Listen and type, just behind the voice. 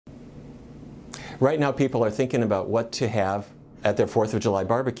Right now people are thinking about what to have at their 4th of July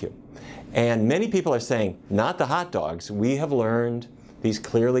barbecue. And many people are saying, not the hot dogs. We have learned these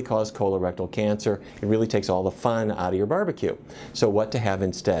clearly cause colorectal cancer. It really takes all the fun out of your barbecue. So what to have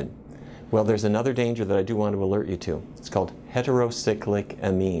instead? Well, there's another danger that I do want to alert you to. It's called heterocyclic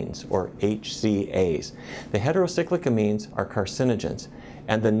amines, or HCAs. The heterocyclic amines are carcinogens.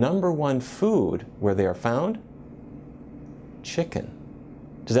 And the #1 food where they are found? Chicken.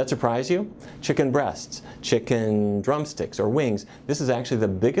 Does that surprise you? Chicken breasts, chicken drumsticks or wings. This is actually the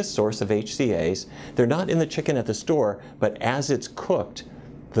biggest source of HCAs. They're not in the chicken at the store, but as it's cooked,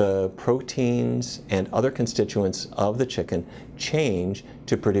 the proteins and other constituents of the chicken change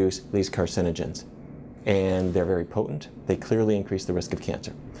to produce these carcinogens. And they're very potent. They clearly increase the risk of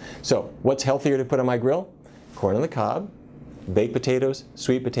cancer. So what's healthier to put on my grill? Corn on the cob, baked potatoes,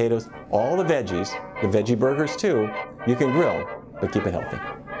 sweet potatoes, all the veggies, the veggie burgers too, you can grill, but keep it healthy.